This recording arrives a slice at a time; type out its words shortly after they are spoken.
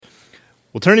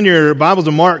Well, turn in your Bibles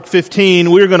to Mark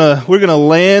 15. We're gonna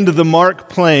land the Mark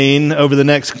plane over the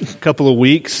next couple of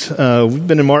weeks. We've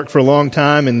been in Mark for a long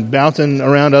time and bouncing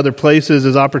around other places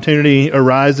as opportunity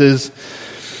arises.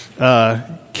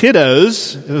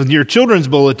 Kiddos, your children's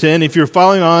bulletin, if you're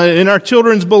following on in our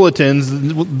children's bulletins,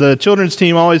 the children's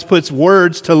team always puts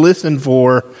words to listen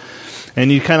for,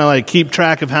 and you kind of like keep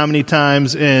track of how many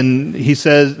times. And he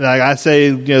says, like I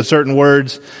say, certain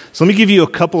words. So let me give you a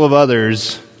couple of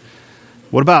others.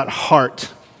 What about heart?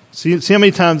 See how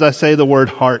many times I say the word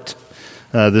heart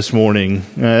this morning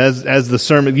as the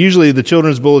sermon. Usually the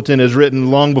children's bulletin is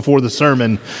written long before the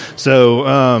sermon,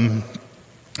 so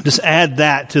just add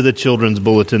that to the children's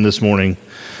bulletin this morning.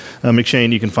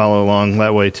 McShane, you can follow along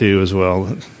that way too as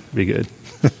well. Be good.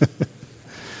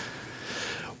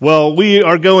 Well, we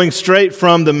are going straight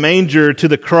from the manger to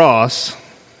the cross,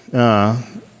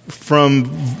 from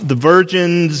the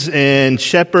virgins and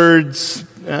shepherds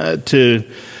to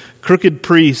crooked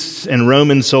priests and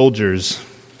Roman soldiers,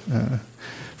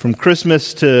 from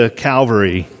Christmas to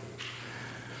Calvary,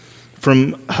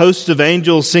 from hosts of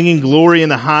angels singing glory in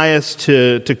the highest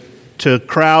to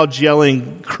crowds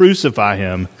yelling, "Crucify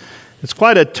him." It's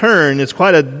quite a turn. It's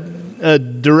quite a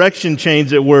direction change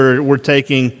that we're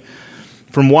taking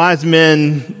from wise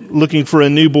men looking for a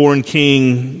newborn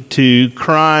king to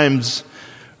crimes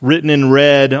written in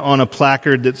red on a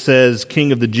placard that says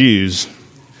 "King of the Jews."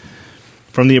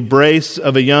 From the embrace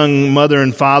of a young mother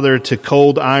and father to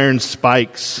cold iron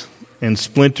spikes and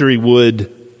splintery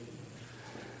wood.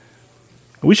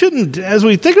 We shouldn't, as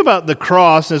we think about the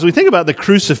cross, as we think about the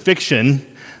crucifixion,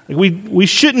 we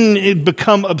shouldn't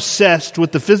become obsessed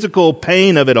with the physical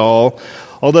pain of it all.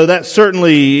 Although that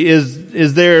certainly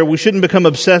is there, we shouldn't become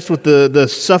obsessed with the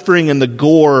suffering and the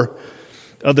gore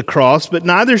of the cross, but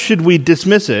neither should we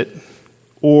dismiss it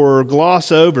or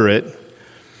gloss over it.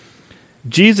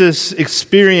 Jesus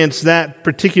experienced that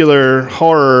particular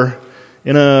horror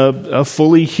in a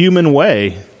fully human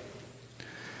way.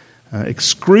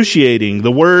 Excruciating.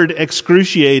 The word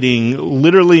excruciating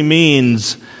literally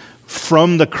means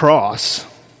from the cross,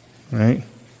 right?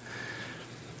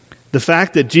 The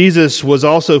fact that Jesus was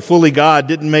also fully God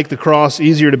didn't make the cross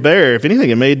easier to bear. If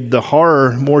anything, it made the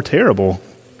horror more terrible.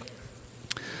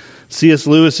 C.S.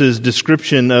 Lewis's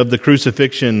description of the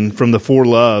crucifixion from the Four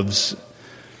Loves,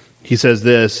 he says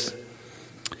this: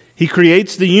 He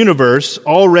creates the universe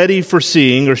already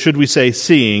foreseeing, or should we say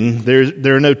seeing.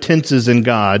 There are no tenses in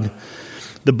God.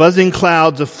 The buzzing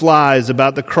clouds of flies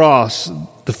about the cross,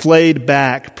 the flayed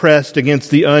back pressed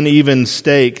against the uneven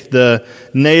stake, the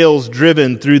nails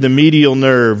driven through the medial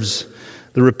nerves,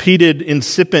 the repeated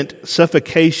incipient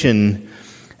suffocation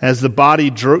as the body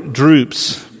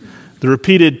droops, the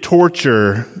repeated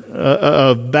torture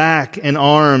of back and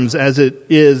arms as it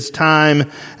is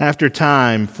time after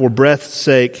time for breath's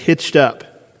sake hitched up.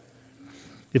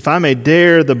 If I may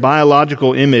dare the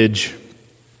biological image,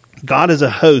 God is a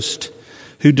host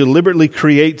who deliberately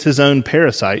creates his own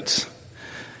parasites,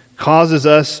 causes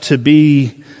us to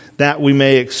be that we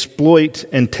may exploit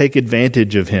and take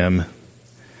advantage of him.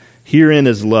 Herein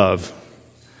is love.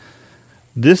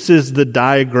 This is the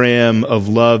diagram of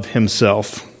love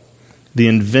himself, the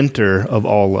inventor of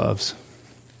all loves.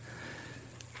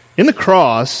 In the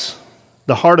cross,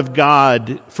 the heart of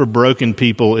God for broken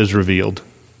people is revealed.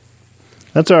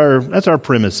 That's our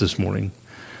premise this morning.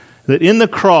 That in the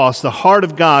cross, the heart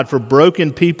of God for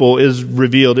broken people is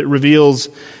revealed. It reveals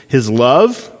his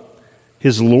love,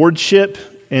 his lordship,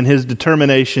 and his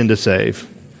determination to save.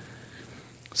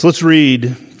 So let's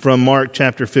read from Mark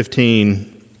chapter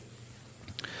 15,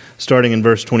 starting in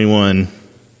verse 21.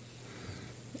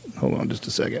 Hold on just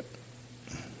a second.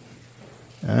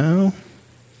 Oh,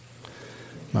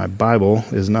 my Bible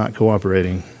is not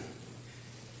cooperating.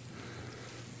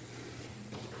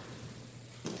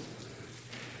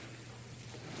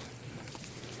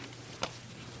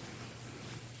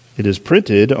 It is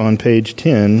printed on page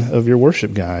 10 of your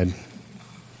worship guide.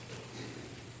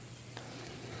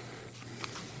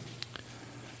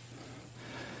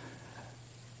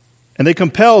 And they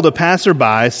compelled a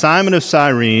passerby, Simon of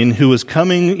Cyrene, who was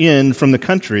coming in from the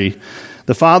country,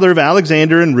 the father of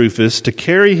Alexander and Rufus, to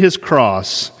carry his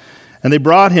cross. And they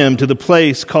brought him to the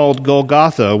place called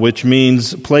Golgotha, which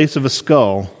means place of a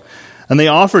skull. And they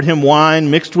offered him wine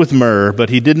mixed with myrrh,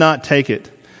 but he did not take it.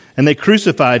 And they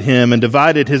crucified him and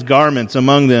divided his garments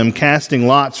among them, casting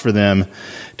lots for them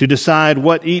to decide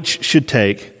what each should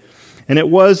take. And it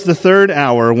was the third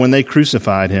hour when they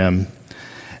crucified him.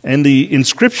 And the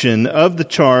inscription of the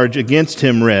charge against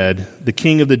him read, "The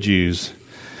King of the Jews."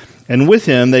 And with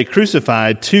him they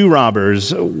crucified two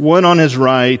robbers, one on his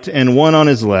right and one on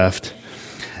his left.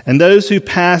 And those who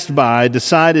passed by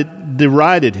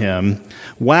derided him,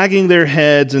 wagging their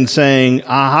heads and saying,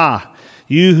 "Aha,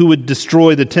 you who would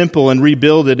destroy the temple and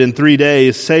rebuild it in 3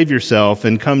 days, save yourself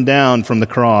and come down from the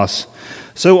cross."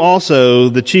 So also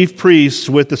the chief priests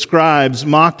with the scribes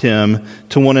mocked him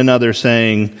to one another,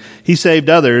 saying, "He saved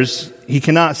others, he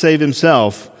cannot save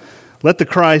himself. Let the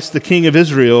Christ, the King of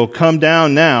Israel, come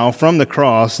down now from the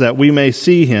cross, that we may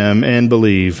see him and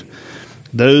believe."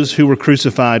 Those who were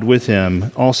crucified with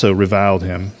him also reviled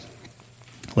him.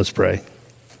 Let's pray.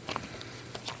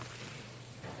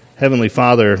 Heavenly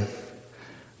Father,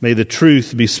 may the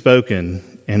truth be spoken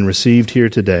and received here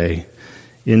today.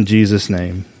 In Jesus'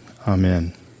 name,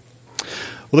 amen.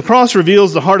 Well, the cross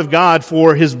reveals the heart of God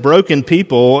for his broken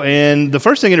people, and the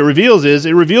first thing it reveals is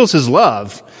it reveals his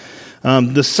love.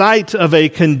 The sight of a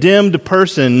condemned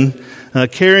person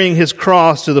carrying his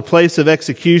cross to the place of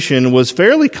execution was a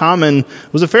fairly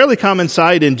common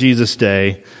sight in Jesus'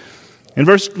 day.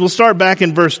 We'll start back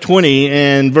in verse 20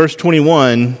 and verse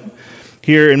 21.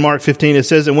 Here in Mark 15, it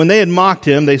says, "And when they had mocked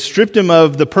him, they stripped him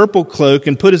of the purple cloak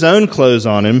and put his own clothes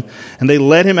on him, and they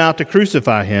led him out to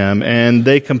crucify him. And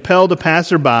they compelled a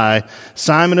passerby,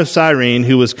 Simon of Cyrene,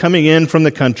 who was coming in from the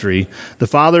country, the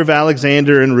father of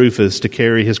Alexander and Rufus, to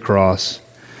carry his cross."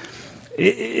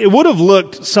 It would have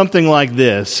looked something like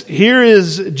this. Here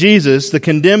is Jesus, the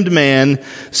condemned man,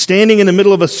 standing in the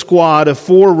middle of a squad of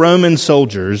 4 Roman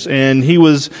soldiers, and he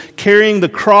was carrying the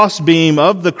crossbeam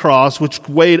of the cross, which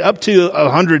weighed up to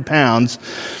 100 pounds,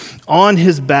 on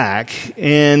his back,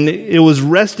 and it was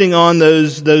resting on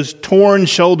those torn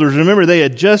shoulders. Remember, they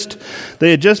had just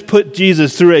put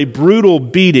Jesus through a brutal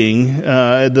beating,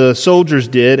 the soldiers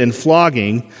did, and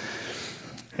flogging,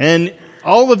 and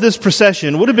all of this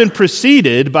procession would have been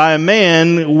preceded by a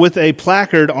man with a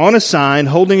placard on a sign,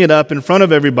 holding it up in front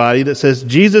of everybody, that says,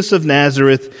 "Jesus of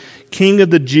Nazareth, King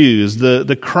of the Jews,"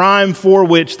 the crime for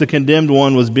which the condemned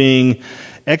one was being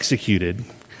executed.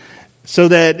 So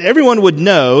that everyone would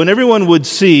know and everyone would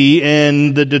see,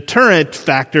 and the deterrent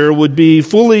factor would be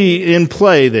fully in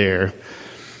play there.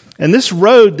 And this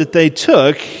road that they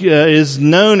took is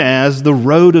known as the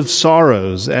Road of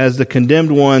Sorrows, as the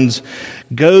condemned ones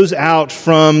goes out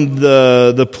from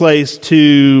the place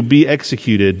to be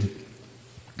executed.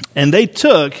 And they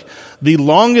took the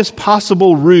longest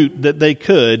possible route that they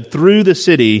could through the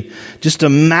city, just to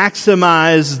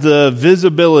maximize the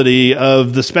visibility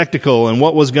of the spectacle and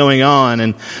what was going on,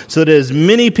 and so that as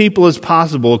many people as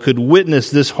possible could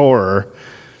witness this horror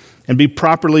and be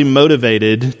properly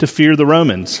motivated to fear the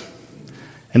Romans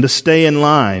and to stay in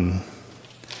line.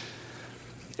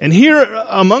 And here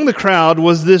among the crowd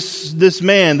was this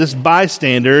man, this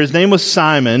bystander. His name was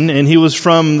Simon, and he was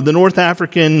from the North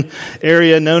African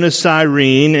area known as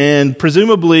Cyrene, and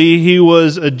presumably he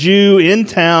was a Jew in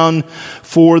town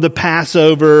for the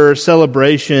Passover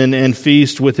celebration and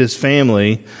feast with his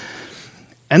family.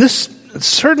 And this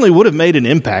certainly would have made an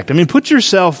impact. I mean, put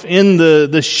yourself in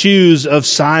the shoes of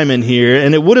Simon here,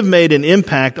 and it would have made an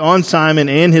impact on Simon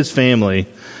and his family.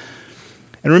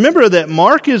 And remember that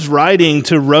Mark is writing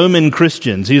to Roman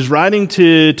Christians. He's writing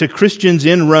to Christians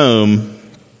in Rome.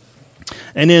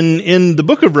 And in the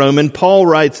book of Romans, Paul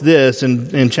writes this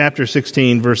in chapter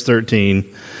 16, verse 13.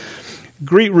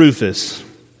 "Greet Rufus,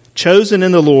 chosen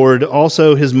in the Lord,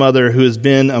 also his mother, who has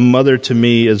been a mother to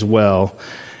me as well."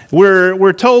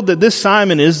 We're told that this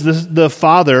Simon is the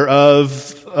father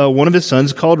of one of his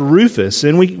sons called Rufus.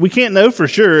 And we can't know for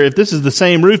sure if this is the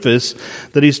same Rufus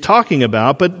that he's talking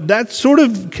about, but that sort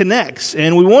of connects.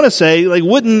 And we want to say, like,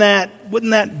 wouldn't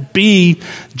that be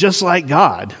just like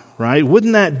God, right?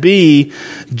 Wouldn't that be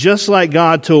just like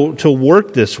God to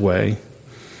work this way?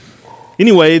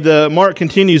 Anyway, Mark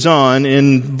continues on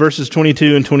in verses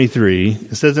 22 and 23.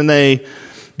 It says, "And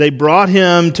they brought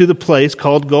him to the place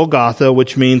called Golgotha,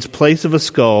 which means place of a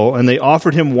skull, and they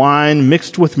offered him wine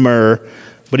mixed with myrrh,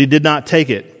 but he did not take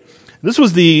it." This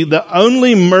was the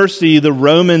only mercy the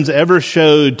Romans ever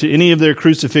showed to any of their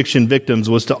crucifixion victims,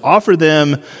 was to offer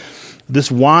them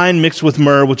this wine mixed with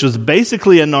myrrh, which was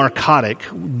basically a narcotic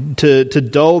to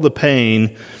dull the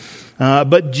pain.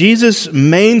 But Jesus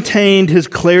maintained his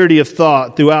clarity of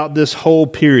thought throughout this whole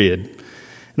period.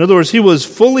 In other words, he was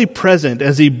fully present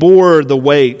as he bore the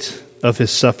weight of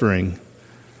his suffering.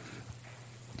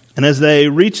 And as they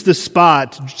reached the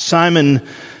spot, Simon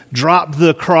dropped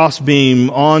the crossbeam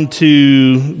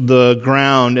onto the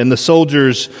ground, and the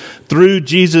soldiers threw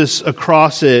Jesus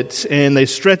across it, and they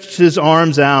stretched his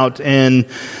arms out and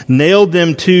nailed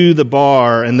them to the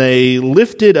bar, and they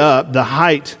lifted him up the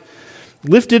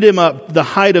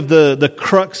height of the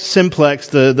crux simplex,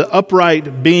 the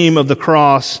upright beam of the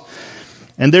cross.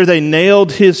 And there they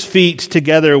nailed his feet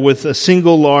together with a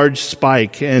single large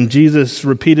spike, and Jesus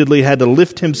repeatedly had to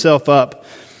lift himself up,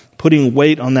 putting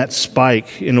weight on that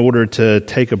spike in order to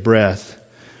take a breath.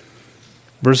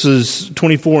 Verses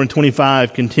 24 and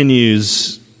 25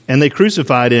 continues, and they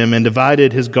crucified him and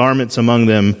divided his garments among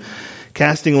them,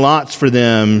 casting lots for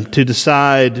them to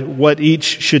decide what each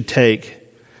should take.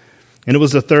 And it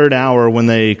was the third hour when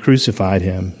they crucified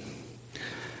him.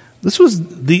 This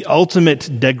was the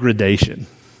ultimate degradation.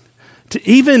 To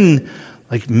even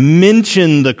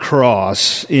mention the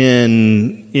cross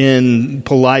in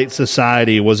polite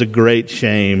society was a great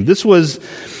shame. This was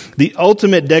the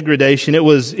ultimate degradation. It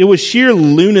was sheer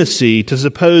lunacy to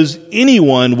suppose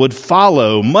anyone would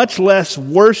follow, much less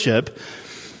worship,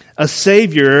 a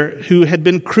Savior who had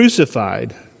been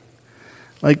crucified.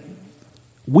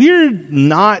 We're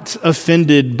not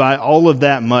offended by all of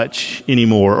that much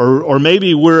anymore. Or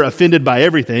maybe we're offended by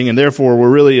everything, and therefore we're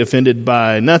really offended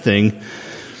by nothing.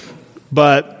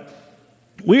 But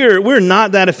we're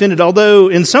not that offended, although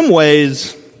in some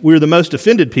ways we're the most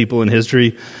offended people in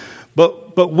history.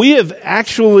 But we have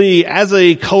actually, as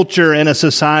a culture and a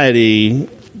society,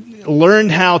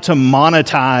 learned how to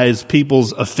monetize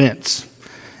people's offense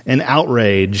and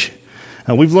outrage.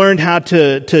 We've learned how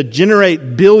to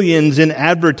generate billions in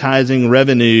advertising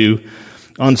revenue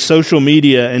on social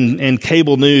media and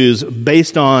cable news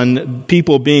based on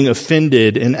people being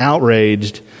offended and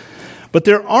outraged. But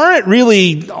there aren't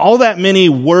really all that many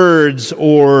words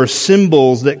or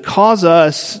symbols that cause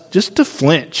us just to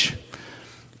flinch,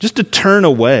 just to turn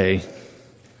away.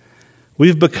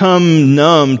 We've become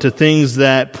numb to things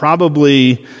that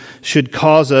probably should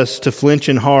cause us to flinch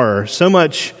in horror. So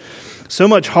much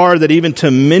horror that even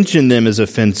to mention them is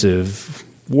offensive.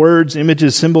 Words,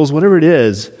 images, symbols, whatever it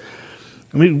is.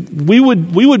 I mean, we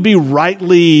would be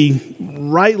rightly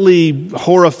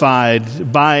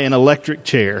horrified by an electric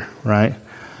chair, right?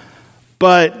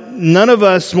 But none of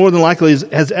us, more than likely,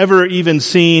 has ever even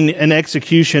seen an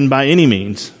execution by any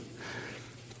means,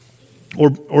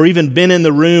 or even been in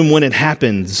the room when it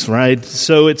happens, right?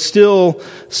 So it's still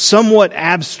somewhat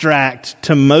abstract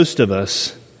to most of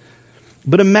us.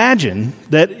 But imagine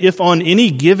that if on any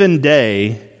given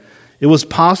day it was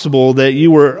possible that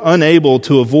you were unable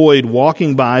to avoid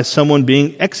walking by someone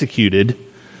being executed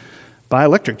by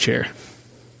electric chair.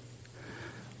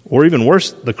 Or even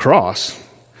worse, the cross.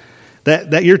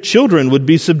 That your children would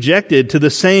be subjected to the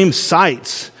same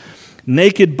sights,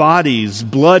 naked bodies,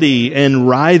 bloody and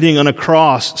writhing on a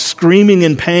cross, screaming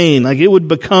in pain. It would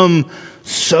become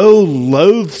so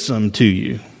loathsome to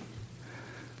you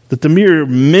that the mere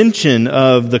mention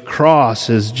of the cross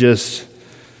is just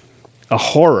a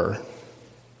horror.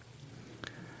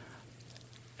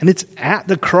 And it's at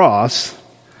the cross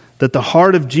that the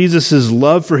heart of Jesus'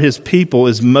 love for his people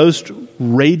is most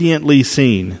radiantly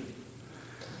seen.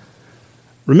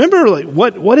 Remember,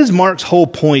 what is Mark's whole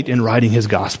point in writing his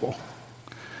gospel?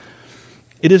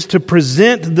 It is to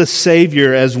present the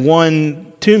Savior as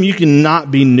one to whom you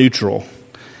cannot be neutral.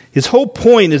 His whole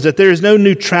point is that there is no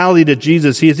neutrality to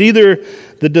Jesus. He is either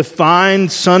the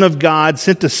defined Son of God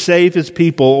sent to save his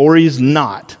people, or he's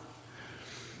not.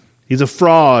 He's a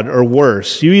fraud or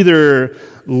worse. You either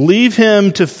leave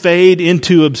him to fade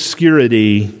into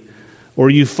obscurity, or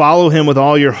you follow him with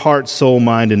all your heart, soul,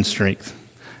 mind, and strength.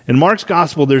 In Mark's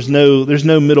gospel, there's no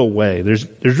middle way. There's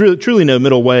really, truly no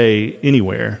middle way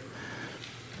anywhere.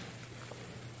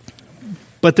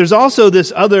 But there's also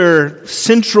this other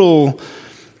central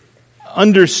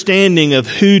understanding of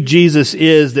who Jesus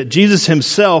is that Jesus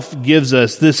himself gives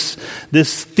us, this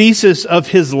thesis of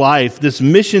his life, this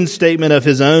mission statement of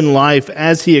his own life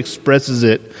as he expresses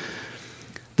it.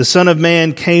 The Son of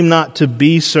Man came not to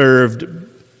be served,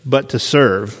 but to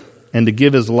serve, and to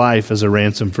give his life as a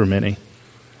ransom for many.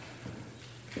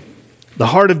 The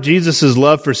heart of Jesus'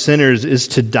 love for sinners is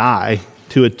to die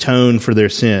to atone for their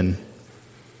sin.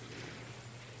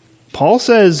 Paul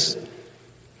says,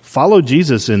 follow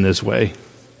Jesus in this way.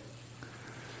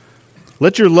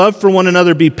 Let your love for one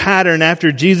another be patterned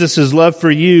after Jesus' love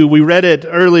for you. We read it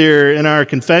earlier in our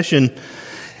confession.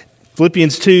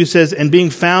 Philippians 2 says, and being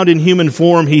found in human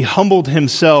form, he humbled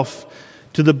himself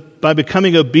by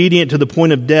becoming obedient to the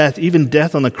point of death, even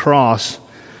death on the cross.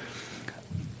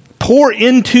 Pour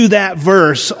into that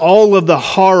verse all of the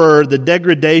horror, the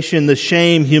degradation, the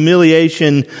shame,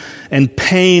 humiliation, and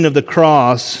pain of the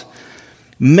cross.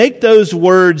 Make those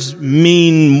words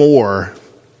mean more.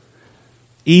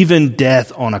 Even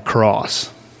death on a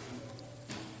cross.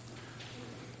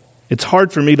 It's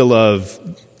hard for me to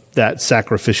love that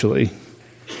sacrificially.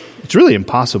 It's really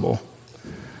impossible.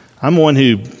 I'm one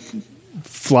who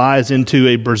flies into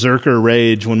a berserker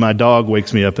rage when my dog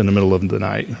wakes me up in the middle of the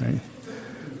night. Right?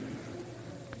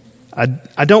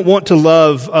 I don't want to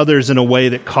love others in a way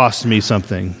that costs me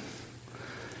something.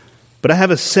 But I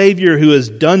have a Savior who has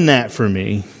done that for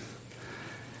me.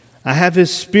 I have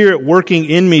His Spirit working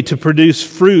in me to produce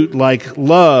fruit like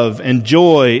love and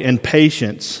joy and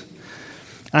patience.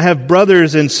 I have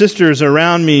brothers and sisters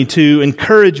around me to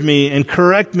encourage me and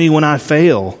correct me when I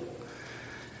fail.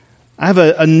 I have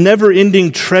a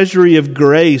never-ending treasury of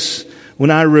grace when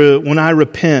I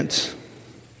repent.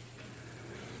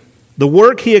 The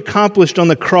work He accomplished on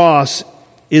the cross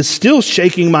is still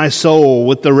shaking my soul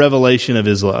with the revelation of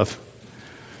His love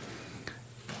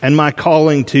and my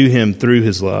calling to Him through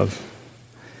His love.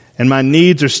 And my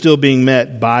needs are still being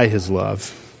met by His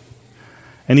love.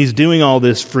 And He's doing all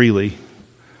this freely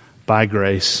by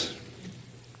grace.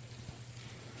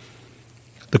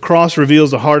 The cross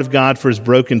reveals the heart of God for His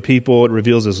broken people. It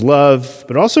reveals His love,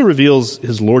 but it also reveals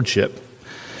His lordship.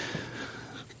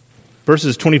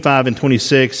 Verses 25 and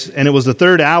 26, and it was the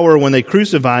third hour when they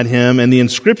crucified Him, and the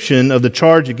inscription of the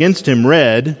charge against Him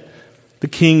read, "The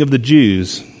King of the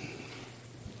Jews."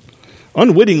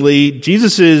 Unwittingly,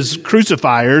 Jesus'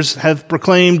 crucifiers have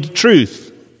proclaimed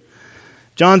truth.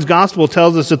 John's gospel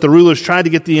tells us that the rulers tried to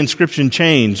get the inscription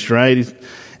changed, right?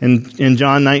 In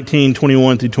John 19,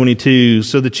 21 through 22.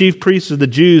 So the chief priests of the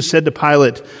Jews said to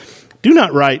Pilate, "Do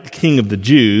not write King of the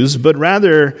Jews, but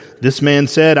rather this man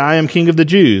said, 'I am King of the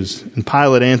Jews.'" And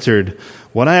Pilate answered,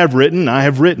 "What I have written, I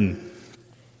have written."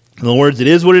 In other words, it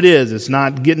is what it is. It's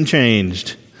not getting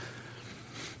changed.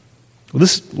 Well,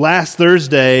 this last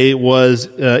Thursday was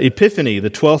Epiphany, the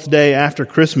 12th day after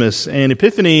Christmas. And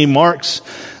Epiphany marks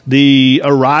the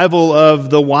arrival of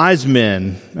the wise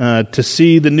men to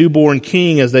see the newborn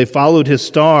king as they followed his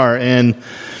star. And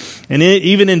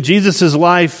even in Jesus'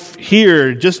 life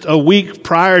here, just a week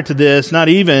prior to this, not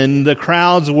even, the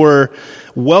crowds were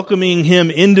welcoming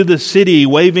him into the city,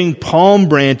 waving palm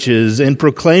branches and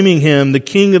proclaiming him the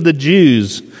King of the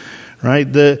Jews.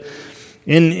 Right?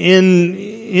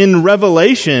 In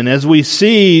Revelation, as we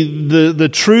see the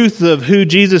truth of who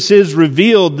Jesus is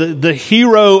revealed, the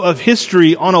hero of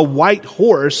history on a white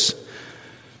horse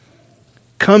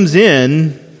comes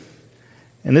in,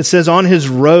 and it says on his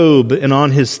robe and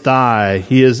on his thigh,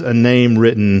 he has a name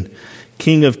written,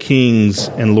 King of Kings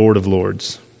and Lord of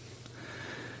Lords.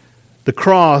 The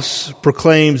cross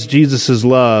proclaims Jesus'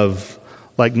 love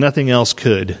like nothing else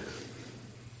could.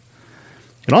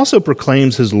 It also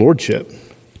proclaims His lordship.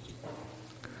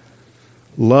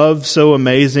 Love so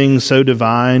amazing, so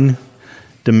divine,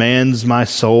 demands my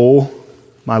soul,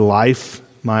 my life,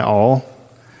 my all.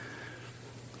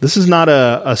 This is not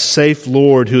a safe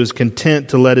Lord who is content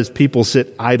to let His people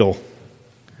sit idle.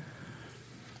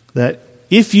 That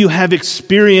if you have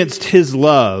experienced His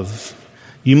love,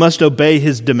 you must obey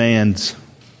His demands.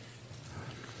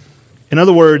 In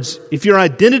other words, if your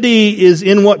identity is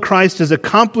in what Christ has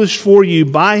accomplished for you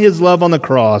by His love on the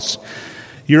cross,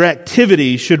 your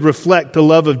activity should reflect the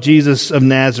love of Jesus of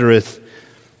Nazareth,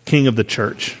 King of the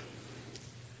church.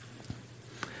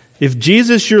 If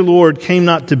Jesus, your Lord, came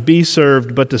not to be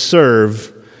served but to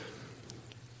serve,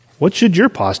 what should your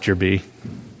posture be?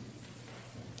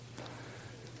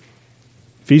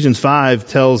 Ephesians 5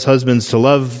 tells husbands to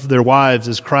love their wives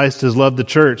as Christ has loved the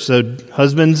church. So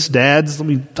husbands, dads, let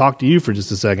me talk to you for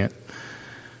just a second.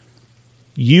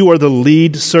 You are the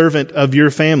lead servant of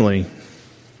your family.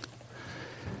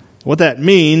 What that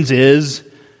means is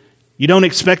you don't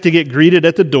expect to get greeted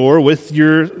at the door with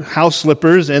your house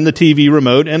slippers and the TV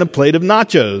remote and a plate of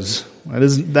nachos.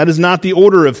 That is not the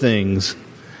order of things.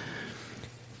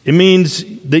 It means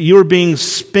that you're being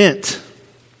spent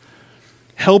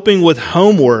helping with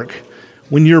homework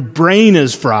when your brain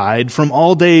is fried from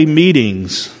all-day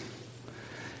meetings.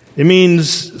 It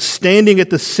means standing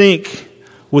at the sink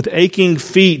with aching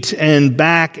feet and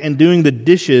back and doing the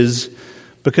dishes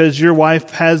because your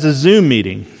wife has a Zoom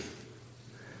meeting.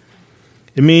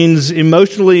 It means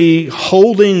emotionally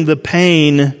holding the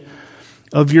pain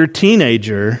of your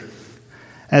teenager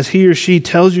as he or she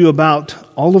tells you about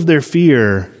all of their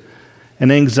fear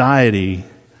and anxiety,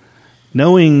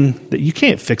 knowing that you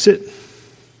can't fix it.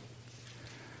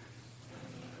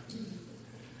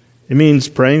 It means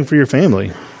praying for your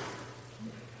family.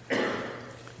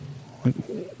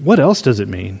 What else does it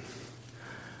mean?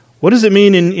 What does it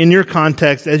mean in your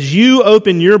context as you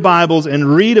open your Bibles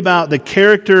and read about the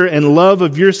character and love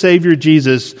of your Savior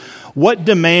Jesus? What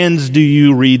demands do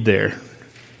you read there?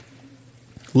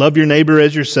 Love your neighbor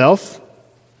as yourself.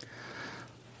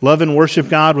 Love and worship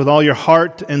God with all your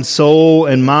heart and soul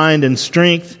and mind and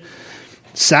strength.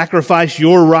 Sacrifice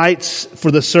your rights for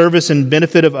the service and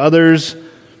benefit of others.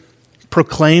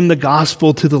 proclaim the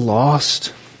gospel to the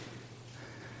lost.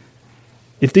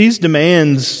 If these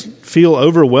demands feel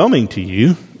overwhelming to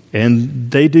you, and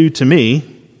they do to me,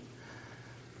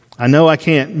 I know I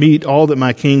can't meet all that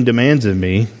my King demands of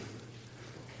me,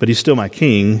 but he's still my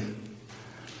King.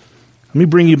 Let me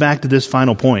bring you back to this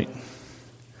final point.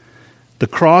 The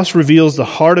cross reveals the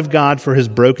heart of God for his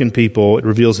broken people. It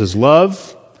reveals his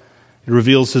love. It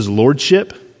reveals his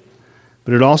lordship.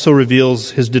 But it also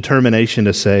reveals his determination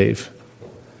to save.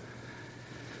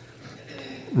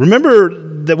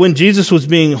 Remember that when Jesus was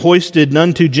being hoisted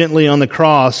none too gently on the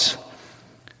cross,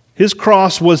 his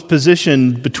cross was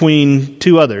positioned between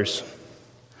two others.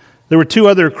 There were two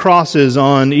other crosses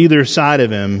on either side of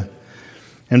him.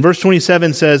 And verse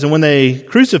 27 says, and when they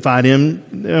crucified him,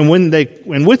 and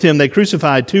with him they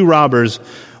crucified two robbers,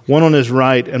 one on his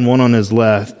right and one on his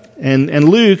left. And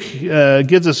Luke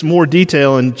gives us more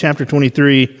detail in chapter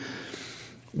 23.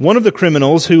 One of the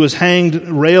criminals who was hanged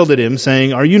railed at him,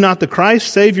 saying, "Are you not the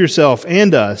Christ? Save yourself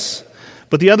and us."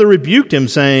 But the other rebuked him,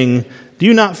 saying, "Do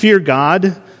you not fear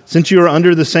God, since you are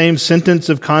under the same sentence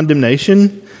of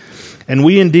condemnation? And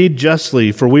we indeed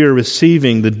justly, for we are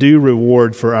receiving the due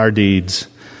reward for our deeds.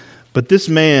 But this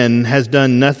man has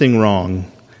done nothing wrong."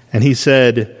 And he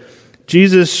said,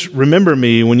 "Jesus, remember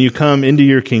me when you come into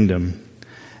your kingdom."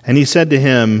 And he said to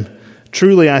him,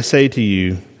 "Truly I say to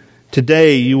you,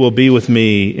 today you will be with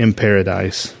me in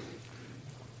paradise."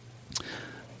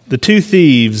 The two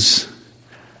thieves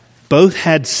both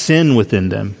had sin within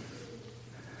them.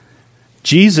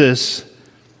 Jesus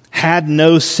had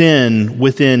no sin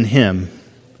within him.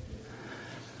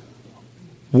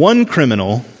 One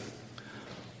criminal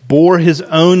bore his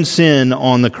own sin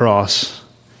on the cross.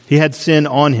 He had sin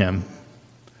on him.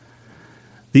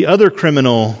 The other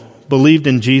criminal believed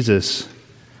in Jesus,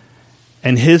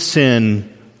 and his sin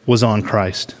was on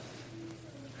Christ.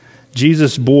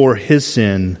 Jesus bore his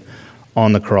sin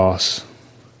on the cross.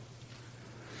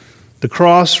 The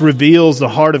cross reveals the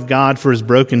heart of God for his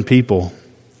broken people.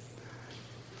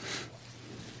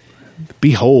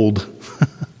 Behold.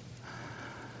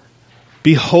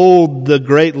 Behold the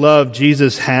great love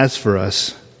Jesus has for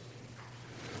us.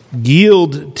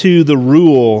 Yield to the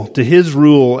rule, to his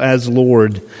rule as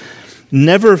Lord.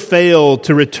 Never fail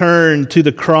to return to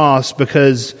the cross,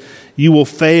 because you will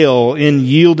fail in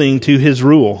yielding to his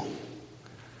rule.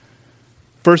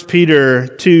 1 Peter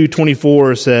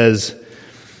 2:24 says,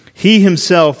 "He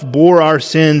himself bore our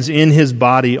sins in his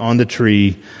body on the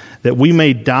tree, that we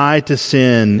may die to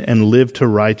sin and live to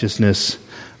righteousness.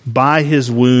 By his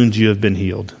wounds you have been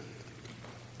healed."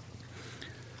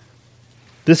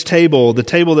 This table, the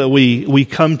table that we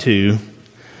come to,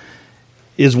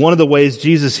 is one of the ways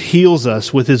Jesus heals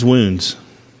us with his wounds.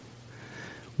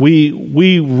 We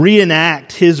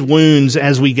reenact his wounds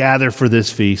as we gather for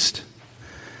this feast.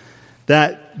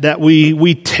 That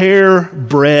we tear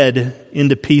bread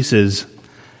into pieces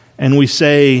and we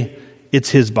say it's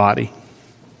his body.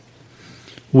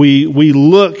 We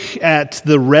look at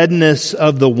the redness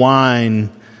of the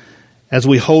wine as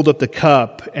we hold up the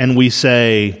cup and we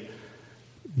say,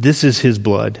 this is his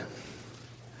blood.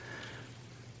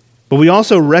 But we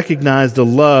also recognize the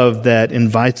love that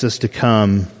invites us to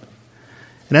come.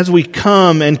 And as we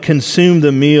come and consume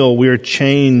the meal, we are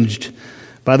changed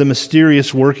by the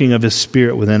mysterious working of his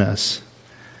Spirit within us.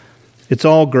 It's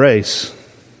all grace.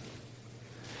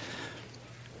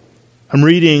 I'm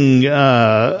reading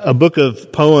a book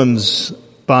of poems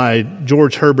by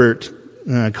George Herbert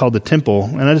called The Temple,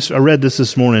 and I read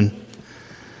this morning.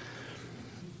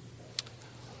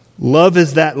 "Love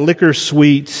is that liquor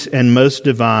sweet and most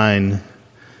divine,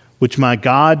 which my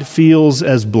God feels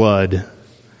as blood,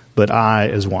 but I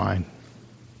as wine."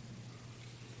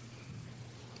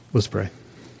 Let's pray.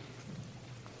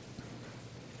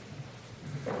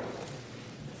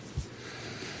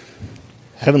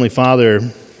 Heavenly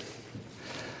Father,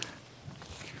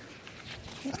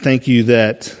 thank you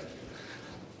that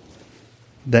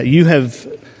you have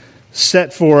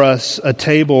set for us a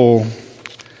table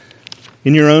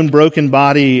in your own broken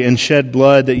body and shed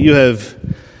blood, that you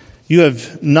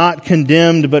have not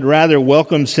condemned but rather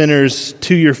welcomed sinners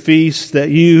to your feast, that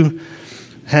you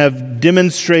have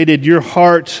demonstrated your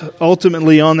heart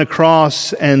ultimately on the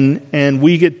cross, and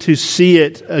we get to see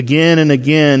it again and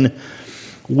again,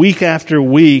 week after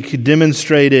week,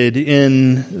 demonstrated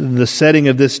in the setting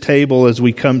of this table as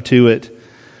we come to it,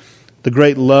 the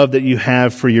great love that you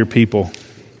have for your people.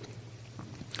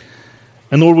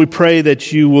 And Lord, we pray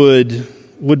that you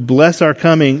would bless our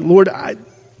coming. Lord,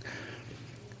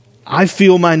 I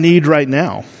feel my need right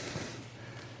now.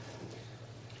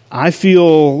 I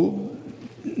feel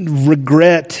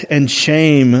regret and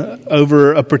shame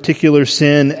over a particular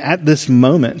sin at this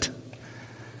moment.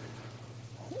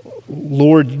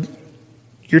 Lord,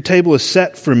 your table is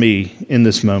set for me in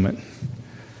this moment.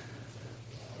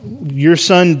 Your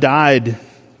Son died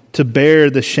to bear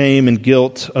the shame and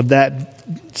guilt of that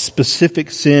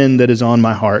specific sin that is on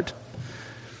my heart.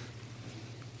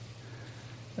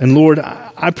 And Lord,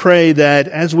 I pray that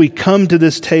as we come to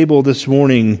this table this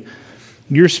morning,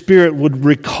 your Spirit would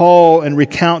recall and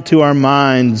recount to our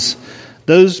minds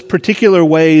those particular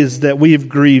ways that we have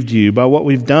grieved you by what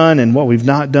we've done and what we've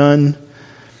not done,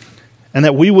 and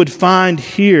that we would find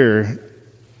here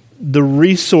the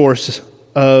resource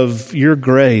of your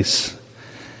grace,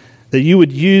 that you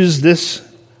would use this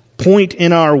point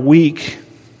in our week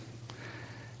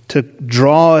to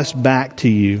draw us back to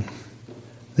you,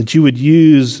 that you would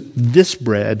use this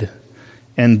bread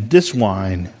and this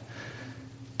wine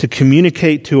to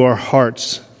communicate to our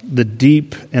hearts the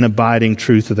deep and abiding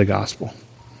truth of the gospel.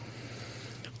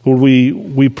 Lord,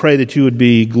 we pray that you would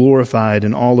be glorified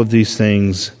in all of these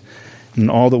things, in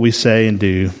all that we say and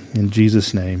do. In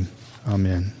Jesus' name,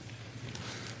 amen.